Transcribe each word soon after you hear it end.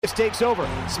Takes over.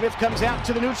 Smith comes out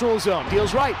to the neutral zone.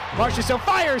 Deals right. Marchessault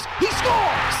fires. He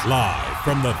scores! Live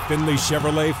from the Finley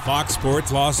Chevrolet Fox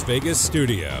Sports Las Vegas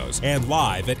studios and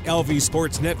live at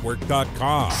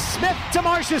lvsportsnetwork.com. Smith to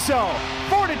Marchessault.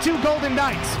 4-2 Golden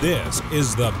Knights. This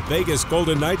is the Vegas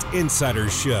Golden Knights Insider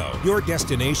Show, your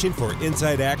destination for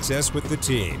inside access with the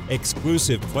team,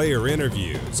 exclusive player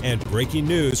interviews, and breaking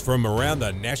news from around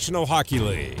the National Hockey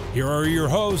League. Here are your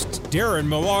hosts, Darren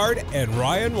Millard and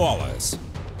Ryan Wallace.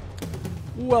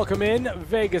 Welcome in,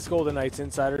 Vegas Golden Knights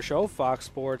Insider Show, Fox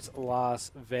Sports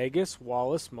Las Vegas.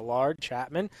 Wallace, Millard,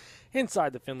 Chapman,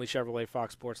 inside the Finley Chevrolet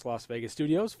Fox Sports Las Vegas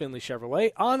studios. Finley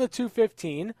Chevrolet on the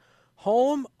 215,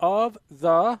 home of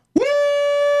the... Woo!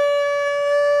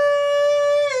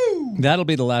 That'll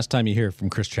be the last time you hear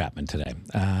from Chris Chapman today.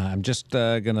 I'm just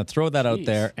going to throw that out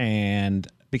there, and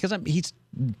because he's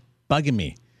bugging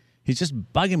me. He's just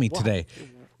bugging me today.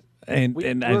 And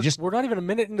we're not even a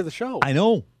minute into the show. I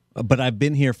know. But I've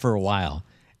been here for a while,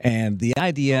 and the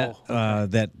idea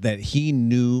that he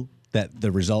knew that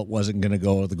the result wasn't going to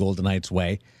go the Golden Knights'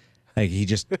 way, like he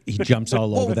jumps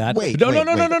all over that. No.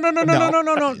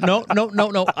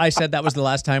 I said that was the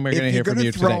last time we're going to hear from you today.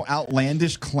 If you're going to throw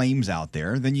outlandish claims out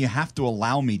there, then you have to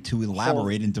allow me to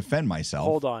elaborate and defend myself.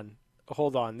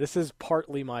 Hold on. This is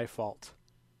partly my fault.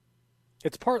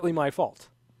 It's partly my fault,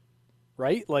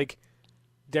 right? Like.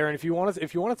 Darren, if you want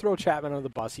to throw Chapman under the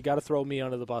bus, you got to throw me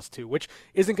under the bus too, which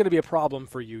isn't going to be a problem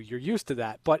for you. You're used to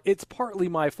that, but it's partly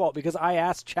my fault because I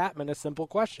asked Chapman a simple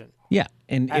question. Yeah,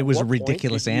 and it was a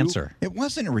ridiculous answer. It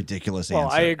wasn't a ridiculous answer. Well,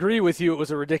 I agree with you. It was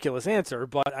a ridiculous answer,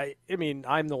 but I mean,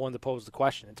 I'm the one that posed the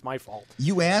question. It's my fault.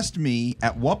 You asked me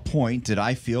at what point did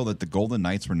I feel that the Golden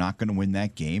Knights were not going to win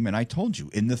that game, and I told you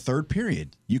in the third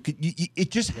period.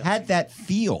 It just had that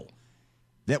feel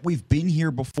that we've been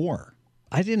here before.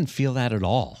 I didn't feel that at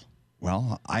all.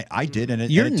 Well, I did, and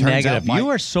you're and it turns negative. out you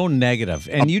are so negative,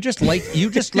 and you just like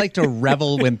to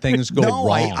revel when things go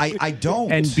wrong. No, I don't,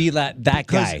 and be that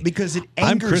guy because it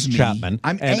angers I'm Chris me. Chapman,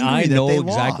 I'm and I know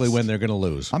exactly when they're going to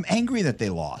lose. I'm angry that they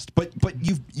lost, but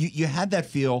you had that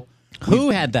feel. Who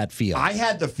had that feel? I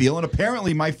had the feel, and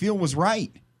apparently my feel was right.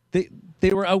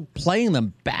 They were outplaying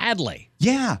them badly.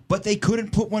 Yeah, but they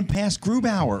couldn't put one past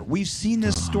Grubauer. We've seen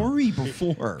this story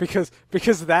before. Because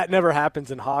that never happens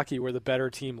in hockey where the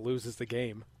better team loses the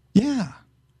game. Yeah.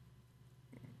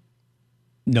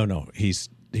 No, he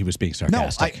was being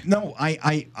sarcastic.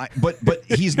 But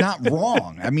he's not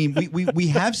wrong. I mean, we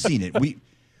have seen it.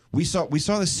 We saw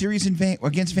the series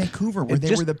against Vancouver where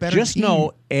they were the better team. Just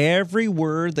know every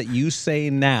word that you say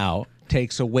now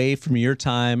takes away from your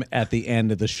time at the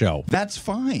end of the show. That's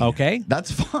fine. Okay? That's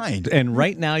fine. And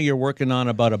right now you're working on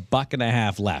about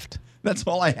 $1.50 left. That's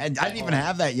all I had. I didn't even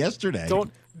have that yesterday.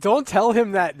 Don't tell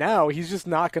him that now. He's just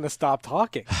not going to stop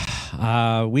talking.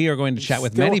 We are going to chat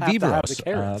with Manny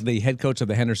Viveiros. The head coach of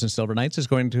the Henderson Silver Knights is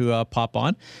going to pop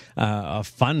on. A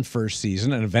fun first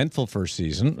season, an eventful first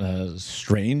season,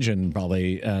 strange and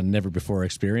probably never before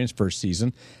experienced first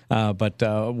season. But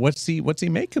what's he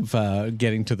make of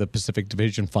getting to the Pacific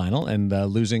Division Final and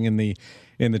losing in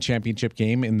the championship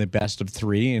game in the best of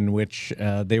three, in which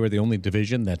they were the only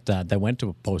division that went to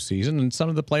a postseason, and some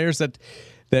of the players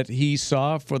that he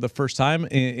saw for the first time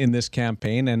in this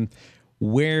campaign and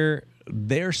where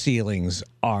their ceilings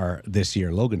are this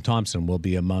year. Logan Thompson will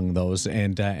be among those,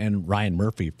 and Ryan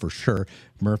Murphy for sure.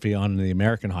 Murphy on the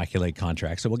American Hockey League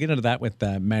contract. So we'll get into that with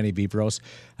Manny Viveiros.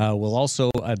 We'll also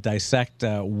dissect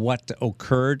what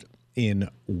occurred in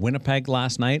Winnipeg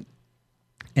last night,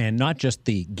 and not just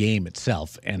the game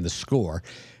itself and the score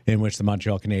in which the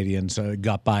Montreal Canadiens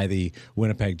got by the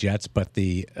Winnipeg Jets, but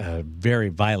the very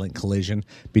violent collision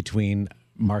between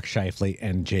Mark Scheifele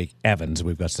and Jake Evans.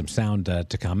 We've got some sound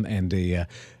to come and a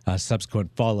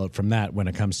subsequent fallout from that when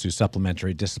it comes to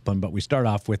supplementary discipline. But we start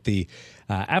off with the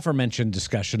aforementioned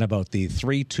discussion about the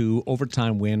 3-2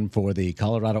 overtime win for the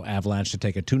Colorado Avalanche to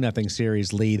take a 2-0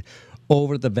 series lead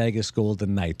over the Vegas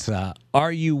Golden Knights.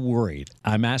 Are you worried?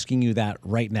 I'm asking you that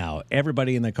right now.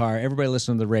 Everybody in the car, everybody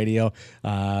listening to the radio,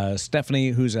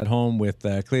 Stephanie, who's at home with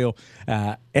Cleo,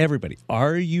 everybody.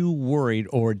 Are you worried,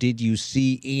 or did you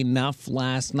see enough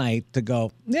last night to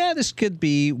go, yeah, this could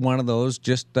be one of those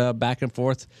just back and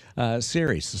forth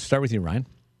series? So start with you, Ryan.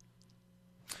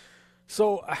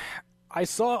 So I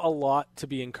saw a lot to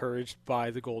be encouraged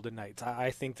by the Golden Knights.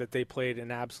 I think that they played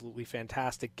an absolutely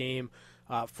fantastic game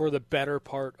for the better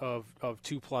part of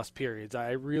 2+ periods.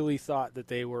 I really thought that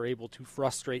they were able to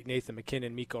frustrate Nathan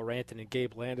MacKinnon, Mikko Rantanen, and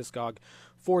Gabe Landeskog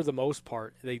for the most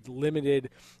part. They limited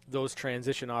those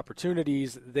transition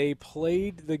opportunities. They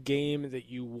played the game that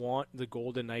you want the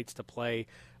Golden Knights to play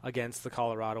against the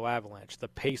Colorado Avalanche. The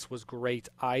pace was great.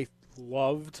 I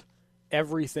loved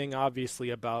everything, obviously,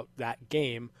 about that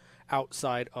game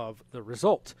outside of the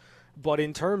result. But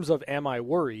in terms of am I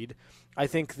worried, I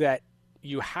think that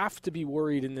you have to be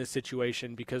worried in this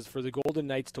situation because for the Golden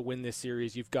Knights to win this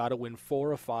series, you've got to win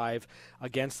 4 of 5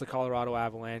 against the Colorado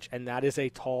Avalanche, and that is a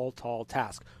tall, tall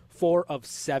task. 4 of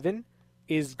 7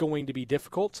 is going to be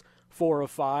difficult. 4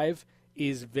 of 5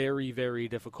 is very, very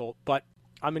difficult. But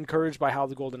I'm encouraged by how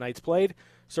the Golden Knights played.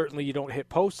 Certainly you don't hit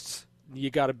posts. You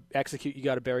got to execute. You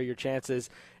got to bury your chances.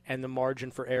 And the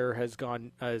margin for error has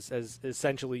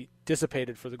essentially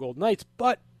dissipated for the Golden Knights.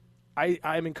 But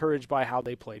I'm encouraged by how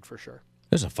they played for sure.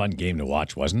 It was a fun game to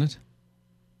watch, wasn't it?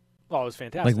 Oh, it was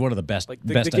fantastic. Like one of the best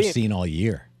I've seen all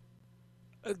year.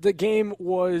 The game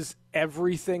was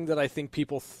everything that I think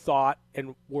people thought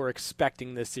and were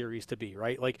expecting this series to be,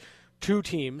 right? Like two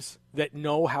teams that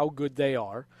know how good they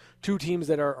are, two teams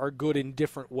that are good in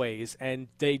different ways, and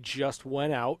they just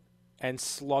went out and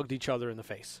slugged each other in the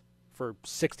face for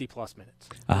 60-plus minutes.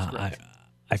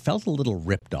 I felt a little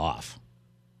ripped off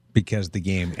because the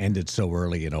game ended so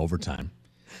early in overtime.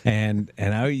 And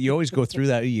you always go through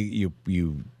that. You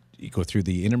go through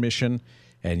the intermission,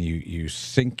 and you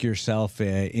sink yourself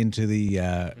into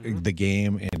the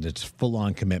game, and it's full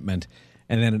on commitment.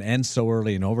 And then it ends so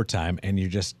early in overtime, and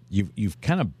you've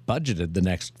kind of budgeted the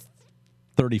next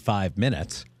 35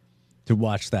 minutes to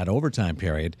watch that overtime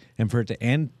period, and for it to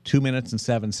end 2 minutes and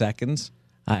 7 seconds,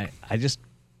 I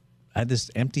had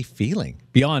this empty feeling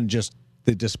beyond just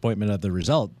the disappointment of the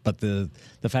result, but the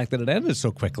fact that it ended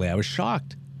so quickly. I was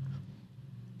shocked.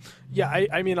 Yeah,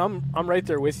 I mean, I'm right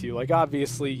there with you. Like,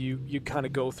 obviously, you kind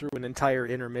of go through an entire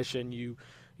intermission.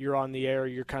 You're on the air.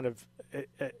 You're kind of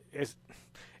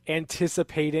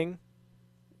anticipating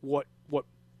what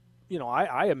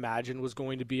I imagine was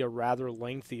going to be a rather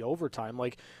lengthy overtime.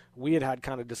 Like, we had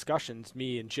kind of discussions,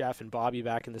 me and Jeff and Bobby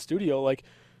back in the studio. Like,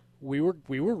 we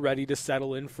were ready to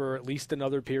settle in for at least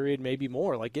another period, maybe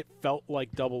more. Like, it felt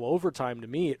like double overtime to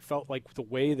me. It felt like the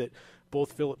way that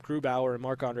both Philip Grubauer and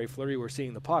Marc-Andre Fleury were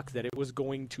seeing the puck, that it was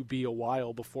going to be a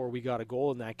while before we got a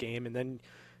goal in that game. And then,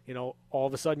 all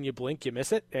of a sudden you blink, you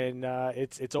miss it, and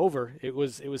it's over. It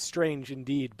was strange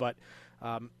indeed. But,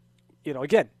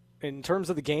 again, in terms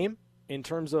of the game, in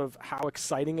terms of how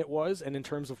exciting it was, and in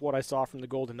terms of what I saw from the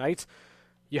Golden Knights,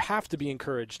 you have to be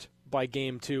encouraged by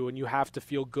Game 2, and you have to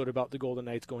feel good about the Golden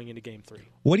Knights going into Game 3.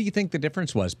 What do you think the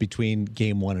difference was between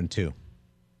Game 1 and 2?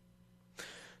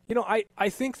 I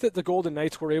think that the Golden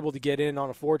Knights were able to get in on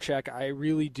a forecheck. I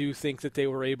really do think that they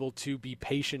were able to be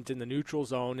patient in the neutral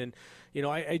zone. And,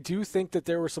 I do think that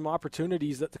there were some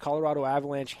opportunities that the Colorado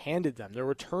Avalanche handed them. There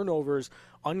were turnovers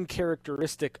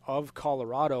uncharacteristic of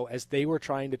Colorado as they were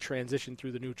trying to transition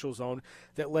through the neutral zone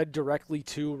that led directly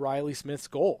to Riley Smith's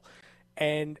goal.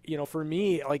 And, for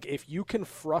me, like, if you can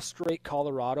frustrate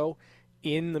Colorado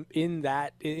in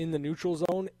the neutral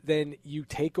zone, then you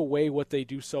take away what they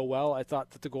do so well. I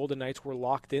thought that the Golden Knights were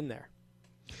locked in there.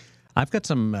 I've got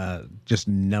some just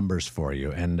numbers for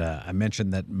you, and I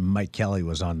mentioned that Mike Kelly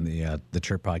was on the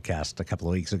Chirp podcast a couple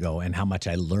of weeks ago, and how much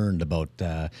I learned about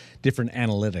different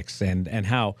analytics and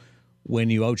how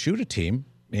when you outshoot a team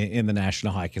in the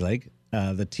National Hockey League,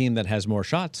 the team that has more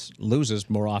shots loses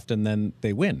more often than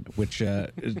they win, which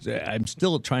I'm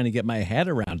still trying to get my head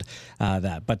around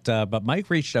that. But Mike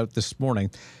reached out this morning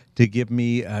to give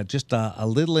me just a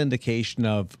little indication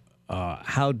of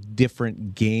how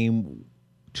different Game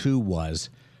 2 was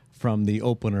from the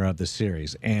opener of the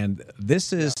series. And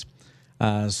this is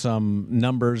some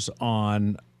numbers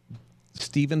on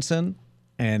Stevenson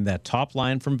and that top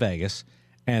line from Vegas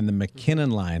and the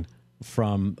McKinnon line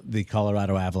from the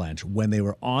Colorado Avalanche when they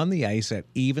were on the ice at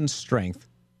even strength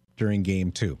during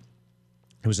Game 2.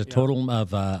 It was a total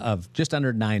of just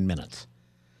under 9 minutes.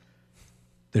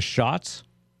 The shots,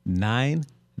 9-0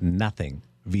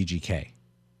 VGK.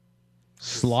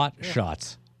 Slot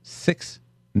shots, 6-0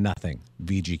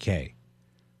 VGK.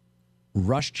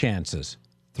 Rush chances,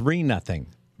 3-0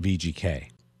 VGK.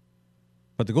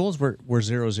 But the goals were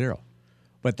 0-0.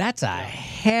 But that's a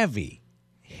heavy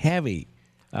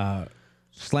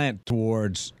slant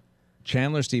towards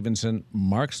Chandler Stevenson,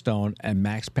 Mark Stone, and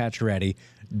Max Pacioretty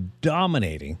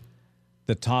dominating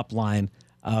the top line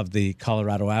of the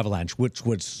Colorado Avalanche, which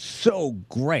was so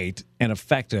great and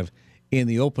effective in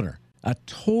the opener. A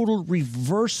total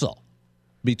reversal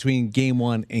between Game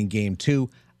 1 and Game 2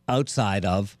 outside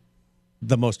of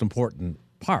the most important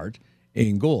part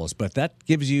in goals. But that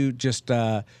gives you just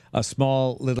a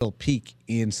small little peek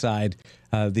inside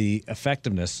the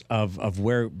effectiveness of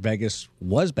where Vegas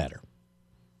was better.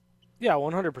 Yeah,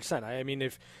 100%. I mean,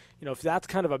 if that's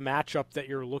kind of a matchup that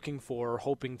you're looking for or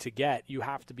hoping to get, you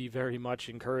have to be very much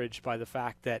encouraged by the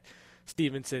fact that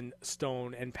Stevenson,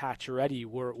 Stone, and Pacioretty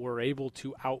were able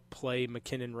to outplay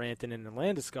McKinnon, Rantanen, and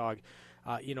Landeskog.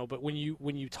 But when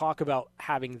you talk about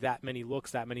having that many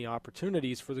looks, that many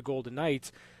opportunities for the Golden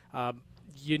Knights,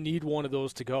 you need one of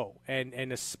those to go.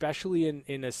 And especially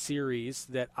in a series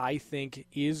that I think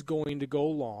is going to go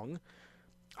long,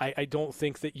 I don't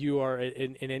think that you are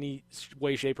in any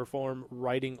way, shape, or form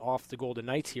writing off the Golden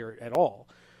Knights here at all.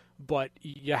 But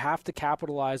you have to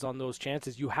capitalize on those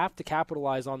chances. You have to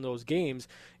capitalize on those games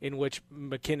in which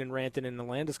McKinnon, Rantanen, and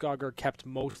Landeskog are kept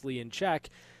mostly in check.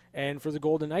 And for the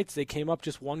Golden Knights, they came up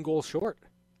just one goal short.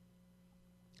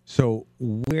 So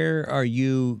where are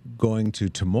you going to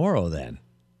tomorrow then?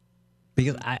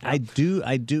 Because I do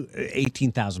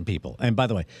 18,000 people. And by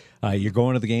the way, you're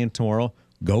going to the game tomorrow.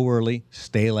 Go early,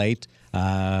 stay late,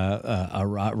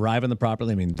 arrive in the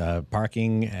properly. I mean,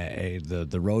 parking,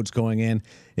 the roads going in,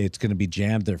 it's going to be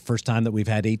jammed. The first time that we've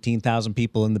had 18,000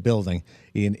 people in the building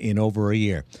in over a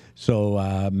year.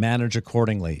 So manage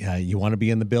accordingly. You want to be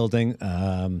in the building.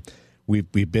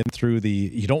 We've been through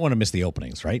you don't want to miss the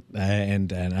openings, right?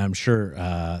 And I'm sure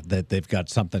that they've got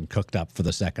something cooked up for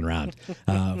the second round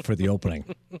for the opening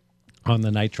on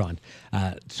the Nitron.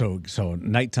 So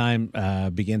nighttime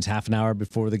begins half an hour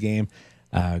before the game.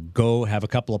 Go have a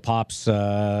couple of pops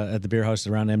at the beer house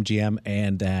around MGM,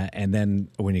 and then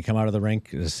when you come out of the rink,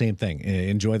 the same thing.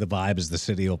 Enjoy the vibe as the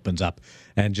city opens up,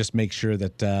 and just make sure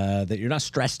that you're not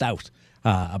stressed out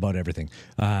about everything.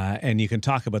 And you can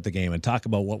talk about the game and talk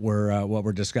about what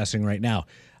we're discussing right now.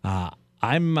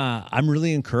 I'm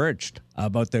really encouraged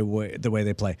about the way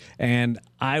they play, and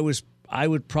I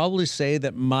would probably say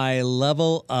that my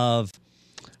level of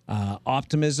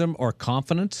optimism or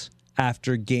confidence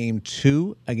after Game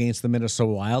 2 against the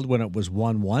Minnesota Wild, when it was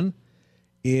 1-1,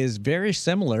 is very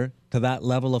similar to that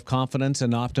level of confidence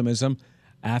and optimism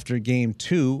after Game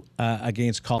 2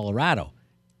 against Colorado.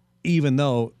 Even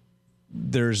though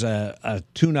there's a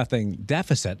 2-0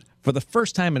 deficit for the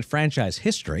first time in franchise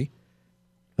history,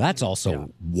 that's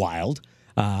also wild.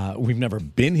 We've never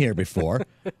been here before,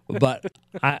 but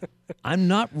I'm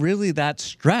not really that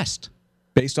stressed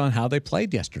based on how they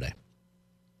played yesterday.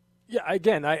 Yeah,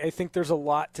 again, I think there's a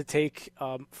lot to take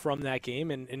from that game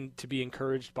and to be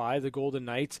encouraged by. The Golden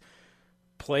Knights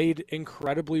played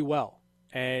incredibly well.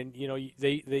 And,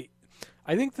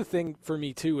 I think the thing for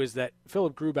me, too, is that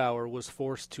Philip Grubauer was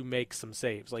forced to make some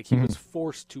saves. Like, he was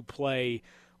forced to play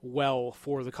well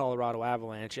for the Colorado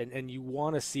Avalanche. And you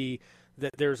want to see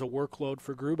that there's a workload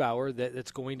for Grubauer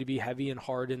that's going to be heavy and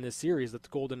hard in this series, that the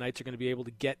Golden Knights are going to be able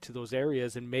to get to those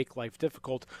areas and make life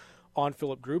difficult on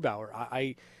Philip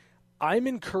Grubauer. I'm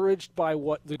encouraged by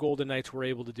what the Golden Knights were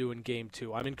able to do in Game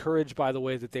 2. I'm encouraged by the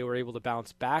way that they were able to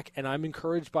bounce back, and I'm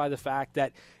encouraged by the fact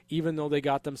that even though they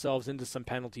got themselves into some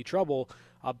penalty trouble,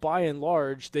 by and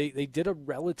large, they did a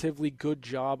relatively good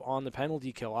job on the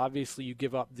penalty kill. Obviously, you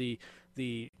give up the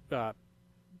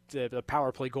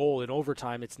power play goal in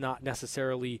overtime. It's not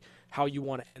necessarily how you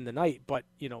want to end the night, but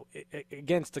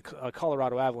against a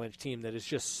Colorado Avalanche team that is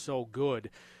just so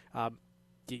good,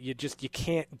 you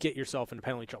can't get yourself into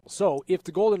penalty trouble. So if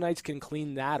the Golden Knights can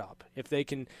clean that up, if they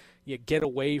can get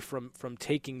away from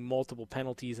taking multiple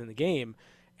penalties in the game,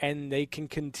 and they can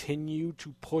continue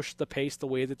to push the pace the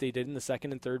way that they did in the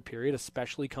second and third period,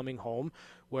 especially coming home,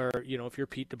 where, if you're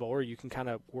Pete DeBoer, you can kind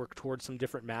of work towards some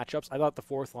different matchups. I thought the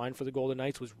fourth line for the Golden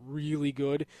Knights was really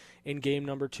good in game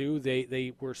number 2.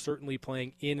 They were certainly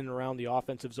playing in and around the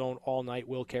offensive zone all night.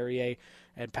 Will Carrier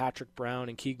and Patrick Brown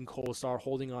and Keegan Colasar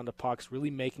holding on to pucks,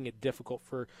 really making it difficult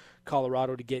for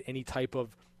Colorado to get any type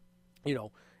of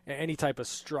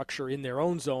structure in their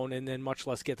own zone, and then much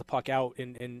less get the puck out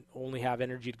and only have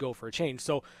energy to go for a change.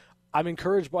 So I'm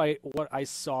encouraged by what I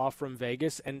saw from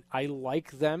Vegas, and I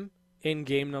like them in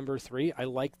game number 3. I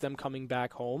like them coming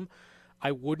back home.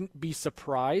 I wouldn't be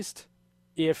surprised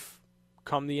if,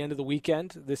 come the end of the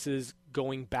weekend, this is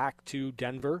going back to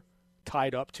Denver,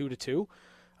 tied up 2-2.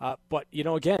 But,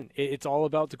 again, it's all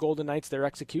about the Golden Knights, their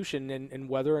execution, and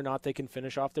whether or not they can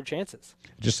finish off their chances.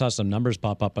 Just saw some numbers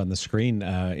pop up on the screen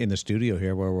in the studio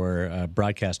here where we're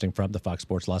broadcasting from the Fox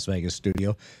Sports Las Vegas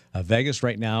studio. Vegas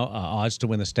right now, odds to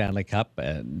win the Stanley Cup,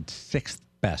 6th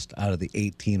best out of the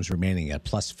 8 teams remaining at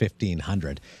plus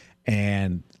 1,500.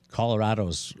 And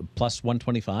Colorado's plus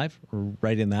 125,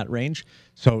 right in that range.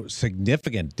 So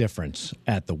significant difference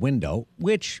at the window,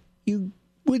 which you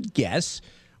would guess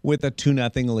with a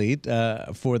 2-0 lead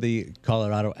for the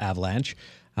Colorado Avalanche.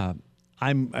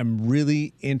 I'm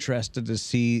really interested to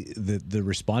see the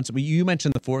response. You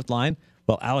mentioned the fourth line.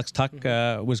 Well, Alex Tuck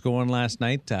was going last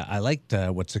night. I liked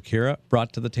what Sekera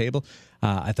brought to the table.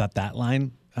 I thought that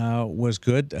line was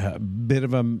good. A bit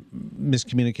of a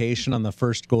miscommunication on the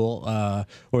first goal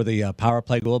or the power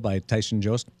play goal by Tyson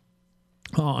Jost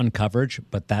on coverage,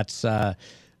 but that's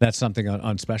something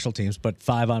on special teams. But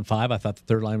 5-on-5, I thought the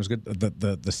third line was good.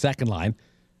 The second line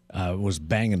was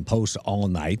banging posts all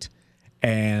night.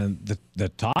 And the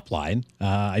top line,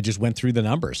 I just went through the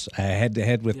numbers head to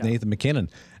head with Nathan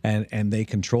MacKinnon, and they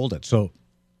controlled it. So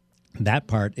that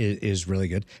part is really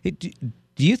good. Do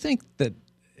you think that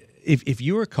if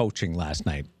you were coaching last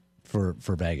night for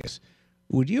Vegas,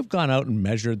 would you have gone out and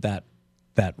measured that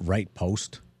right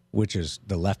post, which is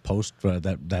the left post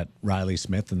that Riley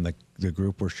Smith and the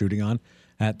group were shooting on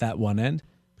at that one end?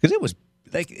 Because it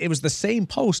was the same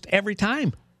post every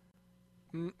time.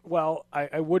 Well,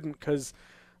 I wouldn't, because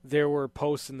there were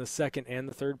posts in the second and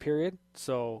the third period,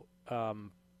 so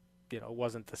it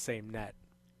wasn't the same net.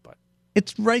 But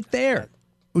it's right there.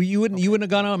 You wouldn't have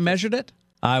gone out and measured it?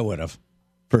 I would have,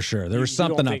 for sure. There was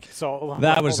something up. So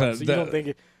that was so you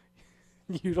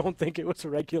don't think it was a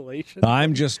regulation?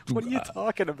 I'm just. What are you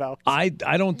talking about? I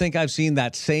don't think I've seen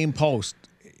that same post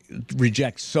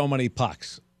reject so many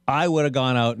pucks. I would have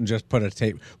gone out and just put a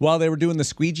tape while they were doing the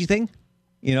squeegee thing.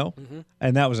 And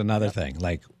that was another thing,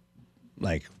 like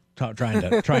trying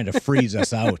to freeze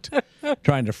us out,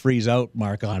 trying to freeze out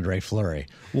Marc-Andre Fleury.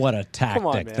 What a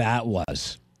tactic that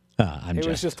was! It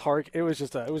was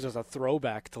just a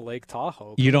throwback to Lake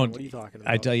Tahoe. What are you talking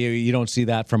about? I tell you don't see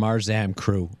that from our ZAM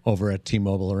crew over at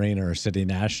T-Mobile Arena or City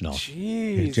National.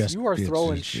 Jeez, you are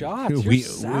throwing shots. You're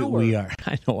sour. We are.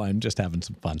 I know. I'm just having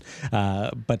some fun.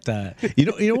 But you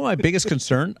know what my biggest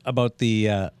concern about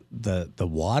the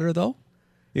water though.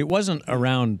 It wasn't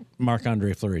around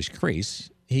Marc-Andre Fleury's crease.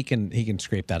 He can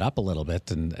scrape that up a little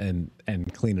bit and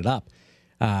clean it up.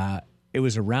 It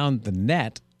was around the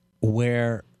net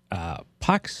where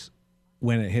pucks,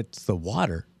 when it hits the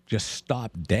water, just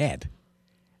stop dead.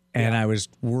 And I was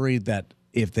worried that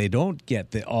if they don't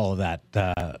get all of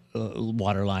that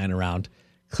water lying around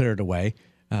cleared away,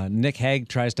 Nick Hague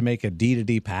tries to make a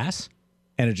D-to-D pass,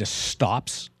 and it just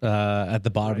stops at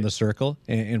the bottom of the circle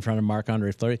in front of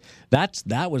Marc-Andre Fleury.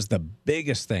 That was the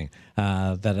biggest thing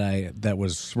that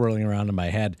was swirling around in my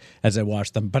head as I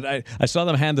watched them. But I saw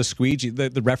them hand the squeegee.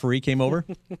 The referee came over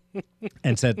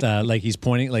and said, like he's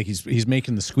pointing, like he's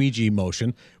making the squeegee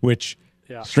motion, which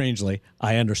strangely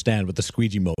I understand what the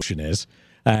squeegee motion is.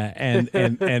 And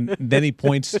then he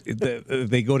points.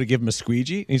 They go to give him a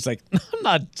squeegee, and he's like, "I'm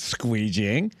not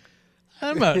squeegeeing.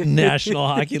 I'm a National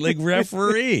Hockey League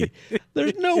referee.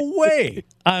 There's no way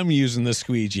I'm using the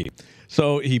squeegee."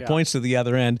 So he points to the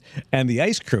other end, and the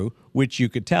ice crew, which you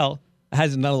could tell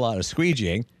hasn't done a lot of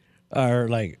squeegeeing, are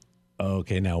like,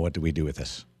 "Okay, now what do we do with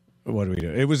this? What do we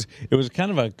do?" It was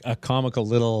kind of a comical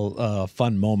little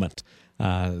fun moment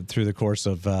through the course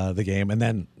of the game, and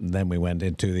then we went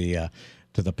into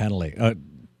the penalty.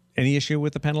 Any issue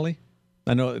with the penalty?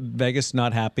 I know Vegas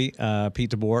not happy. Pete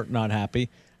DeBoer not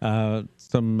happy.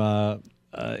 Some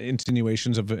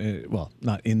insinuations of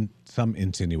some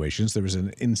insinuations. There was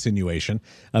an insinuation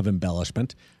of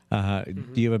embellishment. Do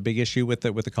you have a big issue with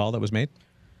the call that was made?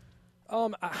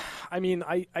 I mean,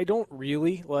 I don't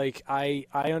really. Like, I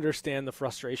understand the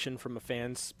frustration from a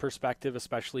fan's perspective,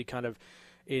 especially kind of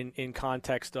in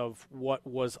context of what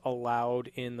was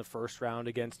allowed in the first round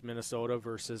against Minnesota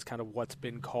versus kind of what's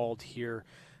been called here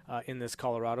in this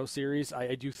Colorado series.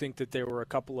 I do think that there were a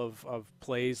couple of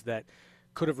plays that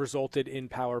could have resulted in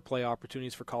power play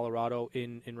opportunities for Colorado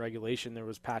in regulation. There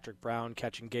was Patrick Brown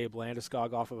catching Gabe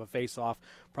Landeskog off of a faceoff.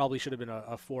 Probably should have been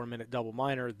a 4-minute double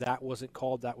minor. That wasn't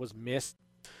called. That was missed.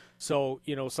 So,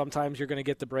 sometimes you're going to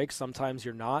get the break, sometimes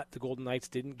you're not. The Golden Knights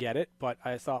didn't get it, but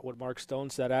I thought what Mark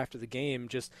Stone said after the game,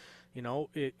 just,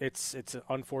 it's an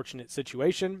unfortunate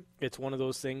situation. It's one of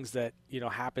those things that,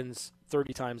 happens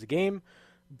 30 times a game,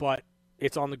 but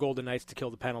it's on the Golden Knights to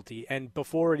kill the penalty. And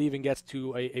before it even gets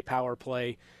to a power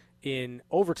play in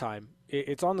overtime,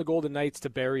 it's on the Golden Knights to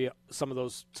bury some of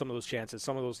those chances,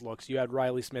 some of those looks. You had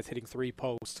Riley Smith hitting 3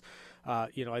 posts. I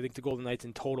think the Golden Knights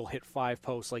in total hit 5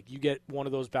 posts. Like, you get one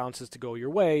of those bounces to go your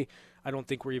way, I don't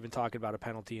think we're even talking about a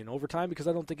penalty in overtime, because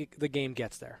I don't think the game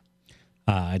gets there.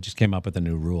 I just came up with a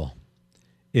new rule.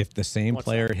 If the same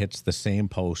player hits the same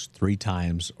post 3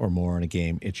 times or more in a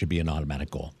game, it should be an automatic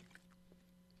goal.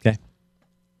 Okay?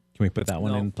 Can we put that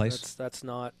one in place? That's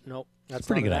not. Nope. That's a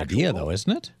pretty good idea, though,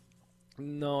 isn't it?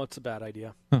 No, it's a bad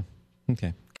idea. Huh.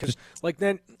 Okay. Because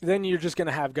then you're just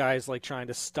gonna have guys like trying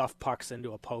to stuff pucks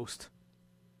into a post.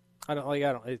 No.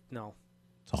 It's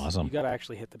awesome. You got to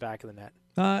actually hit the back of the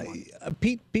net.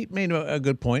 Pete made a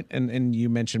good point, and you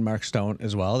mentioned Mark Stone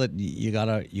as well, that you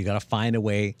gotta find a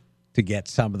way to get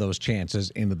some of those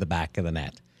chances into the back of the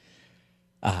net.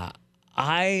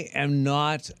 I am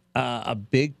not a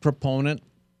big proponent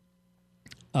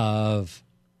of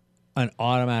an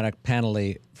automatic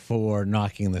penalty for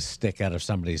knocking the stick out of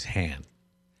somebody's hand.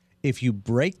 If you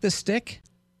break the stick,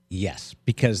 yes,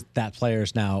 because that player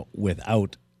is now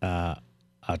without a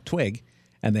twig,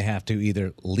 and they have to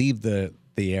either leave the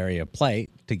area of play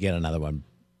to get another one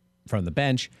from the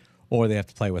bench, or they have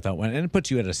to play without one, and it puts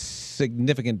you at a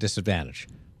significant disadvantage.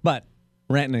 But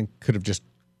Rantanen could have just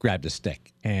grabbed a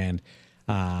stick, and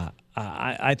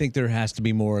I think there has to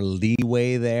be more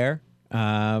leeway there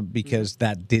because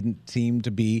that didn't seem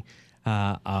to be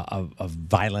a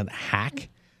violent hack.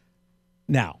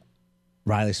 Now,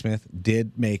 Riley Smith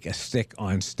did make a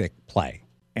stick-on-stick play,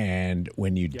 and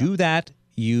when you do that,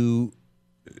 you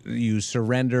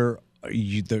surrender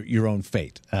your own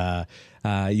fate.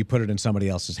 You put it in somebody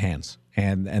else's hands,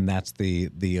 and that's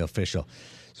the official.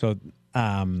 So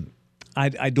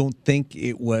I don't think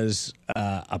it was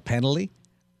a penalty.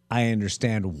 I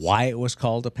understand why it was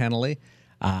called a penalty.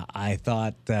 I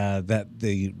thought that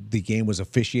the game was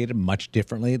officiated much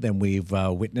differently than we've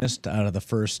witnessed out of the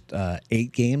first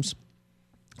 8 games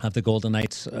of the Golden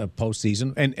Knights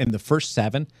postseason, and the first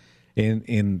 7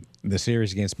 in the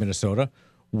series against Minnesota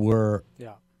were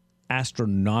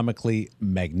astronomically,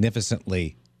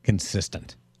 magnificently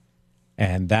consistent,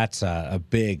 and that's a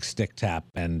big stick tap.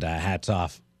 And hats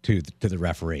off to the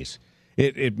referees.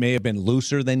 It may have been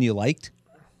looser than you liked,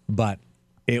 but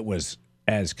it was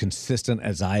as consistent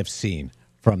as I've seen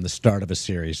from the start of a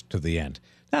series to the end.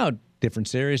 Now, different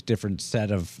series, different set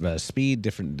of speed,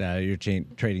 different you're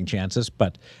trading chances,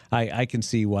 but I can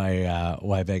see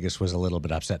why Vegas was a little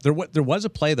bit upset. There was a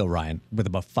play though, Ryan, with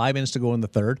about 5 minutes to go in the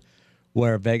third,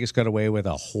 where Vegas got away with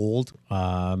a hold,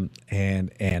 and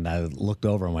I looked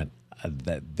over and went,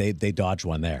 that they dodged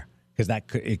one there, because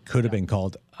it could have been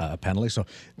called a penalty. So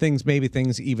things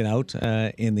even out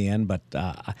in the end. But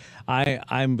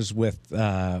I was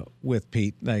with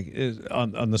Pete, like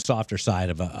on the softer side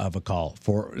of a call,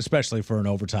 especially for an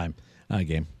overtime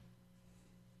game.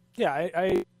 Yeah,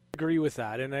 I agree with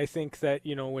that, and I think that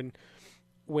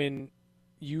when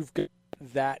you've got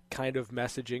that kind of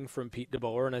messaging from Pete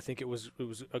DeBoer, and I think it was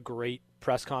a great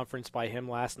press conference by him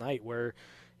last night, where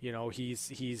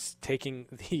he's taking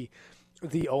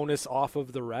the onus off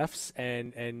of the refs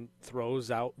and throws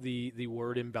out the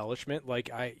word embellishment. Like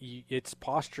it's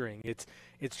posturing.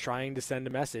 It's trying to send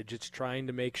a message. It's trying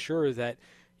to make sure that,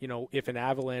 if an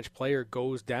Avalanche player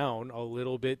goes down a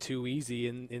little bit too easy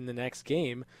in the next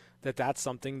game, that's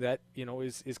something that,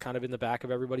 is kind of in the back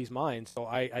of everybody's mind. So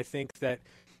I think that,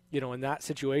 in that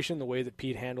situation, the way that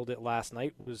Pete handled it last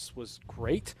night was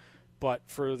great. But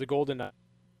for the Golden Knights,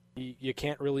 you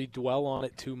can't really dwell on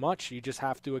it too much. You just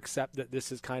have to accept that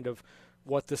this is kind of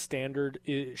what the standard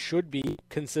should be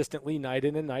consistently, night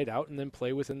in and night out, and then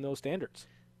play within those standards.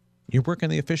 You're working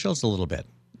the officials a little bit.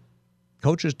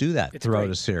 Coaches do that throughout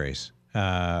a series,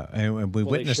 and we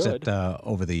witnessed it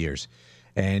over the years.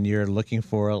 And you're looking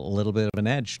for a little bit of an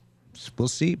edge. We'll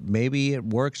see. Maybe it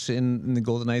works in the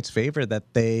Golden Knights' favor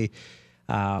that they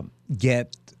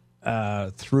get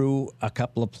through a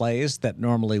couple of plays that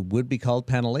normally would be called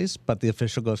penalties, but the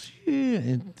official goes,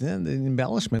 the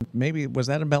embellishment. Maybe was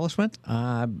that embellishment?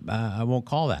 I won't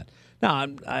call that. Now,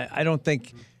 I don't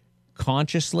think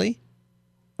consciously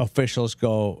officials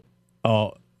go,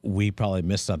 oh, we probably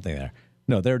missed something there.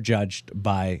 No, they're judged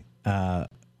by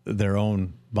their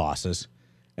own bosses,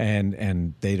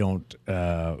 and they don't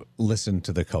listen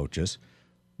to the coaches.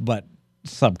 But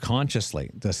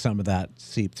subconsciously, does some of that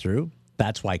seep through?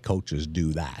 That's why coaches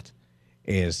do that,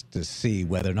 is to see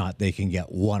whether or not they can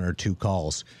get 1 or 2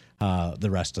 calls the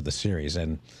rest of the series.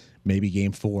 And maybe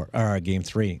game 4 or game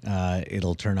 3,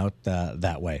 it'll turn out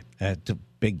that way. It's a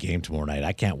big game tomorrow night.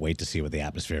 I can't wait to see what the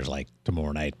atmosphere is like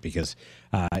tomorrow night, because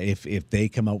if they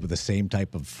come out with the same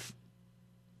type of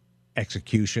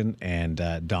execution and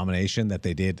domination that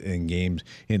they did in games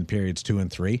in periods 2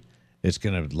 and 3, it's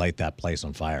going to light that place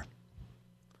on fire.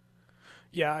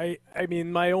 Yeah, I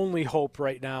mean, my only hope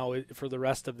right now for the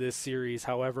rest of this series,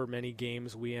 however many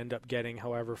games we end up getting,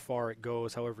 however far it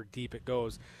goes, however deep it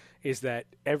goes, is that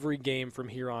every game from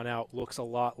here on out looks a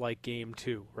lot like game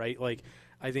 2, right? Like,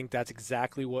 I think that's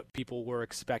exactly what people were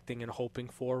expecting and hoping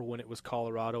for when it was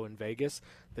Colorado and Vegas,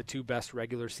 the 2 best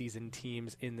regular season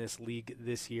teams in this league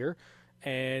this year.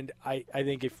 And I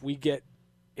think if we get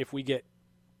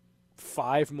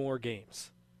 5 more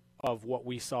games of what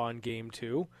we saw in game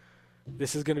 2,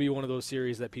 this is going to be one of those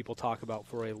series that people talk about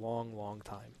for a long, long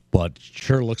time. Well, it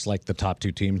sure looks like the top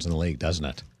 2 teams in the league, doesn't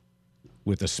it?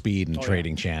 With the speed and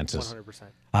trading chances. 100%.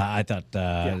 I thought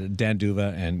Dan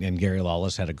Duva and Gary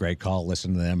Lawless had a great call.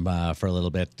 Listened to them for a little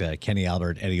bit. Kenny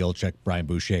Albert, Eddie Olczyk, Brian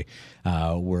Boucher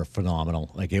were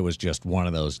phenomenal. Like, it was just one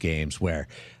of those games where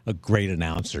great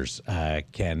announcers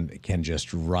can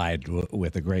just ride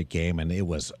with a great game, and it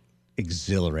was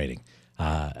exhilarating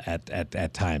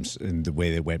at times in the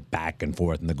way they went back and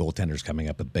forth, and the goaltenders coming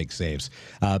up with big saves.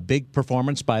 Big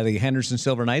performance by the Henderson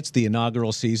Silver Knights, the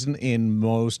inaugural season in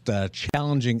most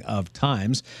challenging of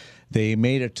times. They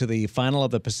made it to the final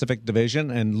of the Pacific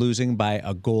Division and losing by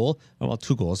a goal, well,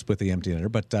 2 goals with the empty netter,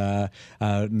 but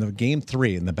in the game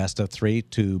 3 in the best of 3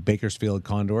 to Bakersfield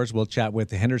Condors. We'll chat with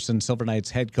the Henderson Silver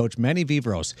Knights head coach Manny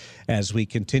Vivros as we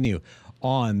continue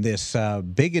on this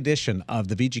big edition of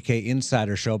the VGK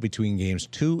Insider Show between games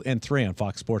 2 and 3 on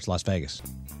Fox Sports Las Vegas.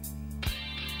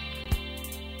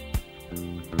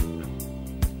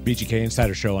 VGK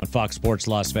Insider Show on Fox Sports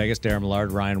Las Vegas. Darren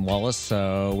Millard, Ryan Wallace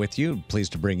with you.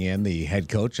 Pleased to bring in the head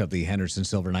coach of the Henderson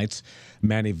Silver Knights,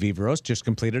 Manny Vivros. Just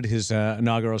completed his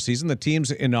inaugural season, the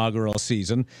team's inaugural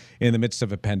season in the midst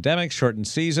of a pandemic, shortened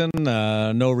season,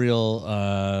 no real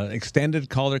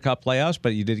extended Calder Cup playoffs,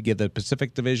 but you did give the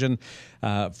Pacific Division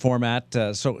format.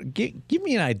 So give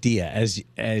me an idea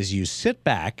as you sit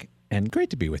back, and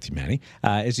great to be with you, Manny,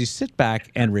 as you sit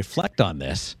back and reflect on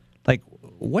this, like,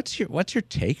 what's your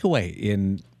takeaway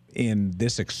in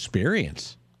this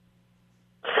experience?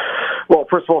 Well,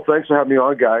 first of all, thanks for having me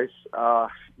on, guys.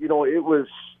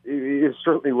 It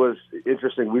certainly was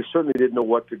interesting. We certainly didn't know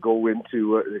what to go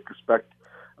into, expect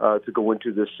to go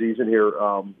into this season here.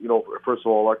 First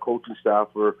of all, our coaching staff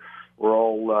were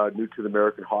all new to the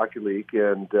American Hockey League,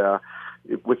 and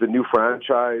with a new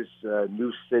franchise,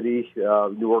 new city,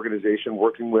 new organization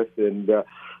working with, and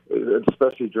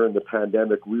especially during the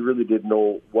pandemic, we really didn't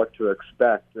know what to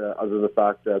expect, other than the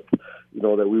fact that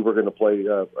that we were going to play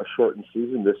a shortened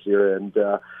season this year, and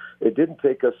it didn't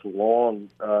take us long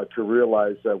to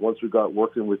realize that once we got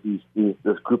working with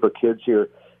this group of kids here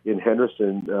in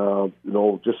Henderson,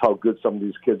 just how good some of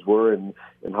these kids were and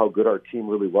how good our team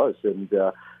really was, and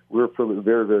we're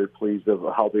very, very pleased of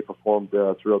how they performed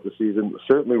throughout the season.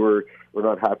 Certainly, we're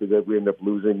not happy that we ended up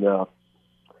losing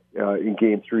in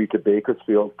Game 3 to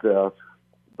Bakersfield,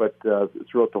 but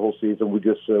throughout the whole season,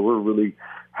 we're really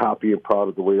happy and proud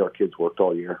of the way our kids worked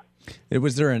all year.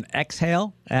 Was there an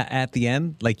exhale at the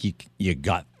end, like you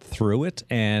got through it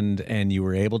and you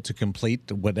were able to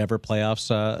complete whatever playoffs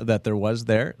that there was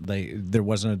there? There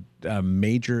wasn't a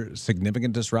major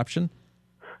significant disruption?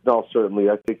 No, certainly.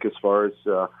 I think as far as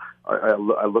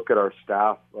I look at our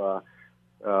staff,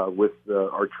 with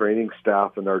our training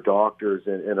staff and our doctors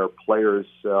and our players,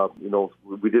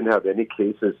 we didn't have any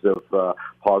cases of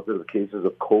positive cases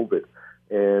of COVID.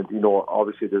 And,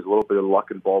 obviously there's a little bit of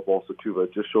luck involved also, too, but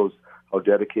it just shows how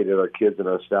dedicated our kids and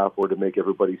our staff were to make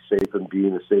everybody safe and be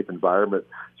in a safe environment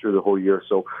through the whole year.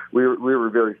 So we were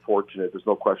very fortunate. There's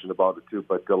no question about it, too,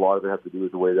 but a lot of it had to do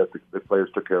with the way that the players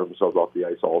took care of themselves off the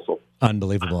ice also.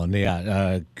 Unbelievable.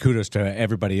 And, kudos to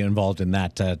everybody involved in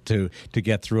that to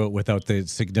get through it without the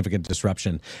significant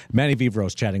disruption. Manny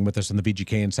Vivros chatting with us on the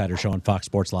VGK Insider Show on Fox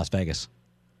Sports Las Vegas.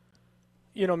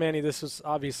 Manny, this was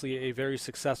obviously a very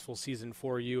successful season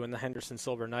for you and the Henderson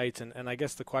Silver Knights, and I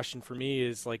guess the question for me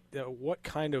is, like, what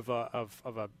kind of a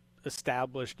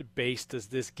established base does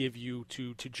this give you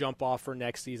to jump off for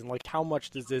next season? Like, how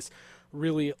much does this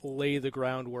really lay the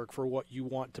groundwork for what you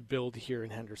want to build here in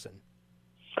Henderson?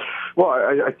 Well,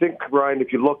 I think, Ryan,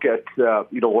 if you look at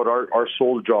what our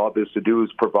sole job is to do is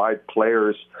provide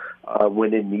players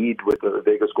when in need with the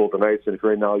Vegas Golden Knights, and if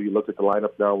right now you look at the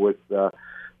lineup now with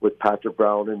Patrick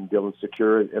Brown and Dylan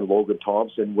Secure and Logan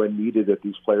Thompson, when needed, that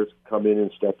these players come in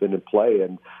and step in and play.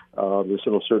 And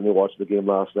certainly watching the game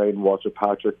last night and watching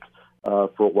Patrick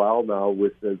for a while now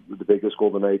with the Vegas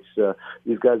Golden Knights.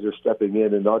 These guys are stepping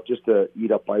in and not just to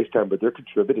eat up ice time, but they're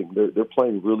contributing. They're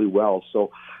playing really well. So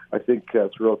I think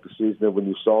throughout the season, when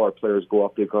you saw our players go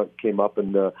up, they came up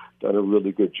and done a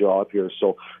really good job here.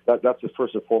 So that's the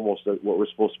first and foremost what we're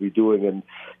supposed to be doing. And,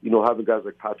 having guys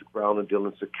like Patrick Brown and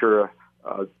Dylan Secura,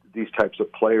 these types of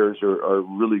players are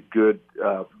really good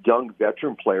young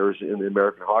veteran players in the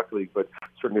American Hockey League, but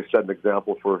certainly set an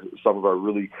example for some of our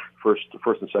really first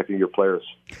and second year players.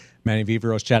 Manny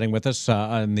Vivros chatting with us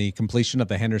on the completion of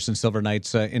the Henderson Silver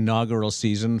Knights inaugural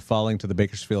season, falling to the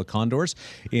Bakersfield Condors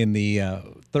in the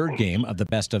third game of the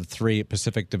best of 3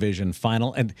 Pacific Division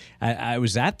final. And I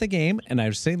was at the game, and I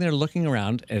was sitting there looking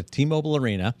around at T-Mobile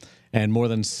Arena, and more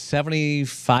than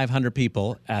 7,500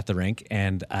 people at the rink.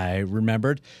 And I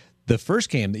remembered the first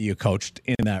game that you coached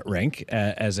in that rink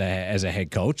as a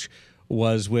head coach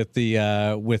was with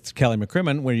Kelly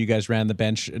McCrimmon, where you guys ran the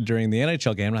bench during the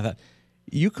NHL game. And I thought,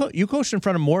 You coached in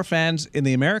front of more fans in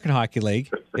the American Hockey League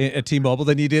at T-Mobile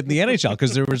than you did in the NHL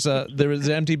because there was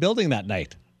an empty building that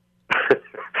night.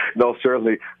 No,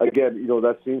 certainly. Again,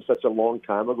 that seems such a long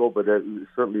time ago, but it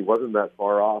certainly wasn't that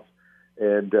far off.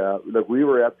 And we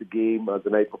were at the game the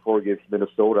night before against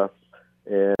Minnesota,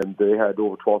 and they had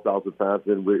over 12,000 fans.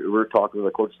 And we were talking to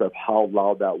the coach staff how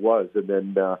loud that was. And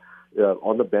then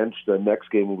on the bench, the next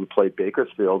game when we played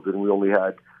Bakersfield, and we only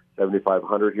had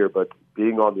 7,500 here, but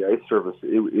being on the ice surface,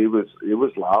 it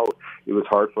was loud. It was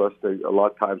hard for us to a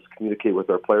lot of times communicate with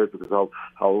our players because of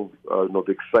how the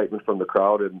excitement from the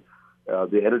crowd and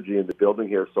the energy in the building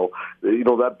here. So,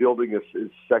 that building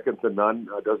is second to none.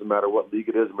 It doesn't matter what league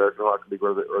it is, American Hockey League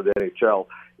or the NHL.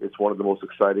 It's one of the most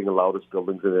exciting and loudest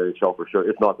buildings in the NHL for sure,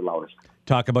 if not the loudest.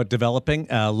 Talk about developing.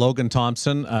 Logan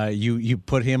Thompson, you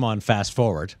put him on fast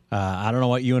forward. I don't know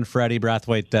what you and Freddie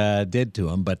Brathwaite did to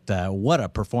him, but what a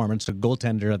performance, a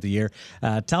goaltender of the year.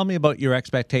 Tell me about your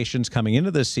expectations coming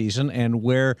into this season and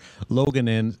where Logan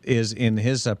is in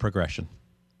his progression.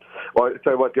 Well, I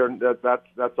tell you what, Darren,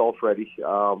 that's all Freddie.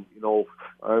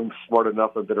 I'm smart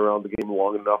enough. I've been around the game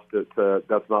long enough that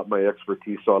that's not my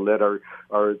expertise. So I let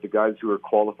the guys who are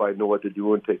qualified know what to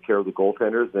do and take care of the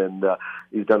goaltenders. And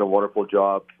he's done a wonderful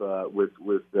job with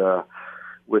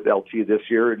LT this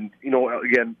year. And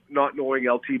again, not knowing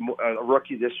LT, a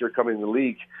rookie this year coming in the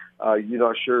league, you're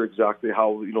not sure exactly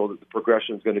how the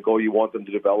progression is going to go. You want them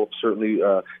to develop certainly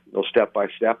step by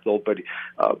step though. But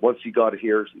once he got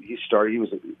here, he was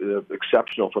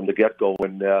exceptional from the get go,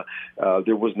 and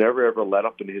there was never ever a let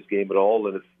up in his game at all.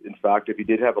 And in fact, if he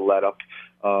did have a let up,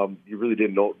 you really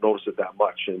didn't notice it that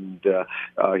much. And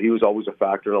he was always a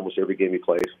factor in almost every game he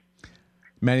played.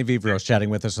 Manny Vivros chatting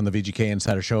with us on the VGK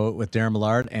Insider Show with Darren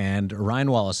Millard and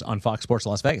Ryan Wallace on Fox Sports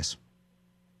Las Vegas.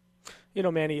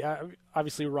 Manny,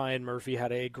 obviously Ryan Murphy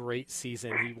had a great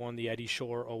season. He won the Eddie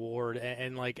Shore Award.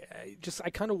 And I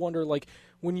kind of wonder,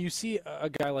 when you see a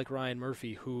guy like Ryan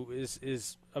Murphy, who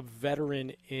is a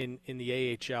veteran in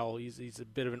the AHL, he's a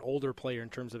bit of an older player in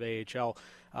terms of AHL,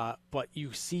 but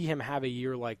you see him have a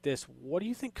year like this. What do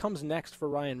you think comes next for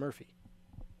Ryan Murphy?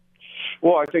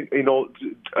 Well, I think,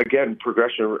 again,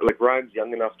 progression. Like Ryan's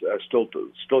young enough,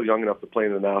 still young enough to play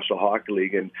in the National Hockey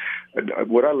League. And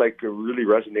what I like really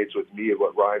resonates with me and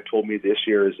what Ryan told me this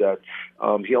year is that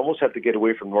he almost had to get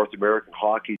away from North American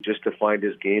hockey just to find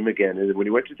his game again. And when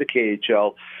he went to the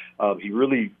KHL, he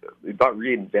really not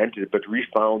reinvented, but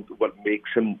refound what makes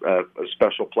him a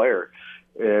special player.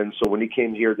 And so when he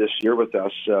came here this year with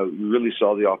us, we really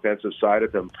saw the offensive side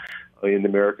of him in the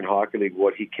American Hockey League,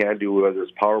 what he can do, whether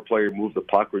it's power play or move the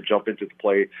puck or jump into the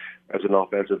play as an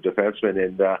offensive defenseman.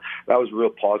 And that was real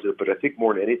positive. But I think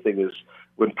more than anything is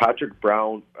when Patrick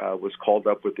Brown was called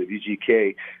up with the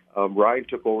VGK, Ryan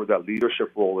took over that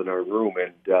leadership role in our room,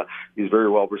 and he's very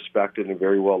well respected and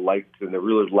very well liked, and a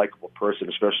really likable person,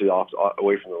 especially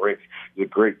away from the rink. He's a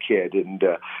great kid, and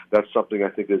that's something I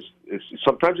think is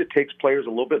sometimes it takes players a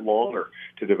little bit longer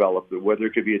to develop, whether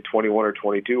it could be a 21 or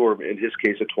 22, or in his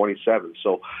case a 27.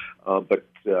 So,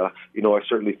 I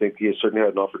certainly think he has certainly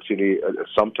had an opportunity at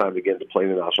some time again to play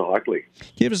in the National Hockey League.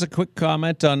 Give us a quick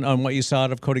comment on what you saw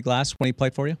out of Cody Glass when he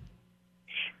played for you.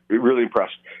 Really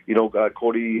impressed.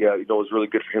 Cody, it was really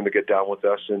good for him to get down with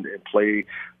us and play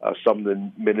some of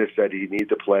the minutes that he needed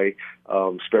to play,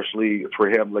 especially for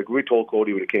him. Like we told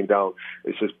Cody when he came down,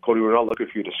 it says, Cody, we're not looking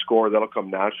for you to score. That'll come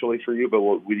naturally for you, but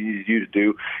what we need you to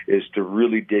do is to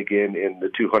really dig in the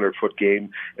 200-foot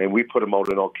game, and we put him out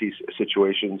in all key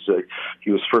situations.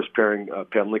 He was first pairing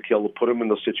penalty kill. We'll put him in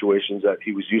those situations that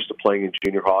he was used to playing in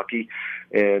junior hockey,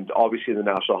 and obviously in the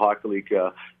National Hockey League,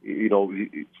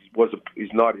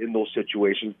 he's not in those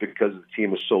situations because the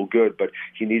team is so good, but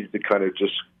he needed to kind of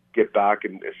just get back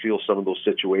and feel some of those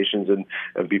situations and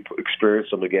experience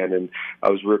them again. And I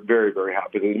was very, very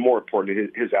happy. And more importantly,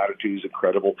 his attitude is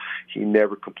incredible. He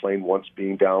never complained once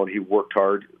being down. He worked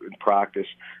hard in practice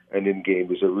and in game.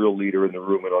 He was a real leader in the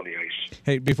room and on the ice.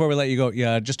 Hey, before we let you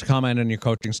go, just a comment on your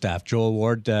coaching staff. Joel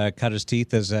Ward cut his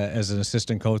teeth as an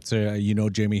assistant coach.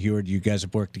 Jamie Heward, you guys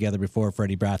have worked together before.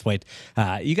 Freddie Brathwaite.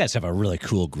 You guys have a really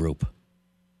cool group.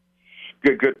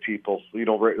 Good people,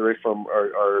 right from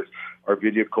our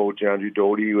video coach Andrew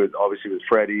Doty, obviously with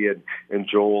Freddie and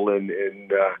Joel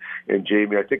and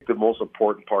Jamie. I think the most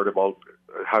important part about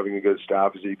having a good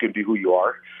staff is that you can be who you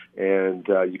are, and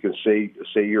you can say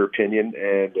your opinion.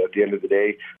 And at the end of the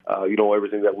day,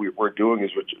 everything that we're doing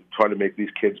is we're trying to make these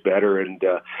kids better. And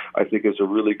I think it's a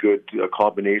really good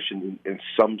combination. In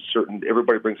some certain,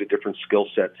 everybody brings a different skill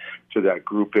set to that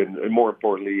group, and more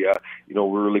importantly,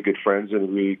 we're really good friends,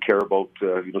 and we care about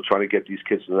trying to get these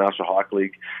kids to the National Hockey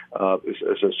League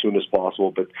as soon as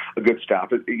possible. But a good staff.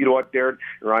 You know what, Darren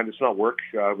and Ryan, it's not work.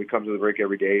 We come to the rink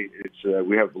every day. It's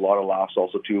we have a lot of laughs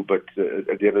also too. But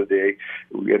at the end of the day,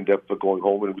 we end up going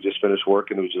home and we just finish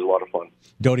work, and it was just a lot of fun.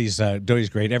 Doty's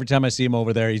great. Every time I see him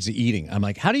over there, he's eating. I'm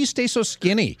like, how do you stay so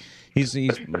skinny? He's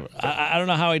I don't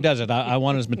know how he does it. I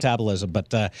want his metabolism. But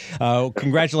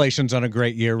congratulations on a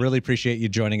great year. Really appreciate you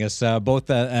joining us both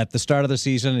at the start of the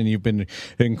season, and you've been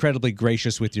incredibly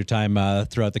gracious with your time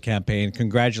throughout the campaign.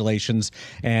 Congratulations,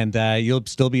 and you'll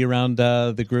still be around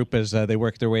the group as they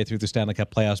work their way through the Stanley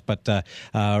Cup playoffs. But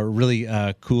really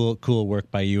cool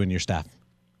work by you and your staff.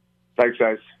 Thanks,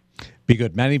 guys. Be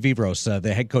good. Manny Vivros,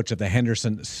 the head coach of the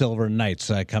Henderson Silver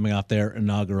Knights, coming off their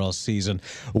inaugural season.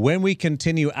 When we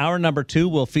continue, our number 2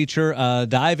 will feature a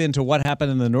dive into what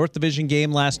happened in the North Division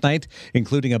game last night,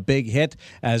 including a big hit,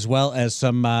 as well as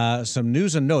some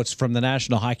news and notes from the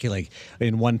National Hockey League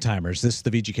in one-timers. This is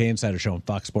the VGK Insider Show on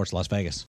Fox Sports Las Vegas.